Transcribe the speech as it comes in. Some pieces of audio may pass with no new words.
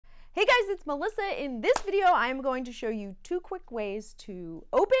guys, it's Melissa. In this video, I'm going to show you 2 quick ways to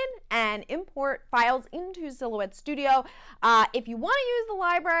open and import files into Silhouette Studio. If you want to use the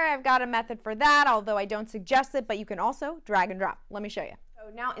library, I've got a method for that, although I don't suggest it, but you can also drag and drop. Let me show you.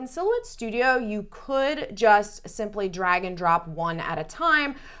 So now in Silhouette Studio, you could just simply drag and drop one at a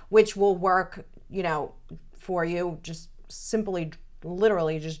time, which will work, for you. Just simply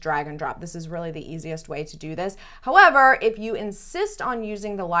literally just drag and drop. This is really the easiest way to do this. However, if you insist on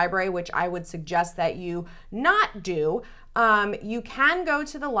using the library, which I would suggest that you not do, you can go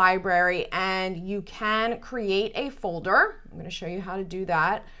to the library and you can create a folder. I'm going to show you how to do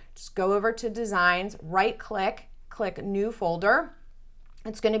that. Just go over to Designs, right click, click New Folder.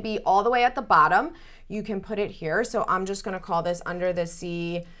 It's going to be all the way at the bottom. You can put it here. So I'm just going to call this Under the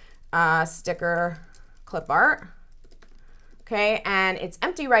Sea Sticker Clip Art. Okay, and it's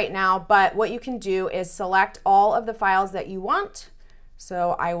empty right now, but what you can do is select all of the files that you want.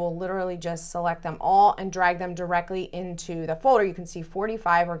 So I will literally just select them all and drag them directly into the folder. You can see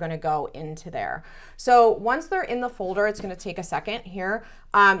 45 are going to go into there. So once they're in the folder, it's going to take a second here.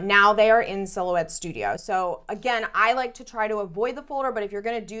 Now they are in Silhouette Studio. So again, I like to try to avoid the folder, but if you're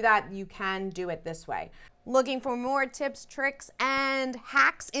going to do that, you can do it this way. Looking for more tips, tricks, and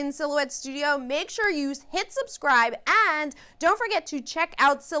hacks in Silhouette Studio? Make sure you hit subscribe and don't forget to check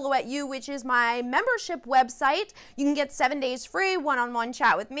out Silhouette U, which is my membership website. You can get 7 days free, one-on-one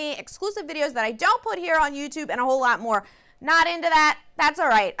chat with me, exclusive videos that I don't put here on YouTube, and a whole lot more. Not into that? That's all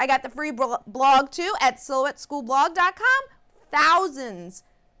right. I got the free blog too at silhouetteschoolblog.com. Thousands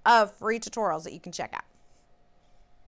of free tutorials that you can check out.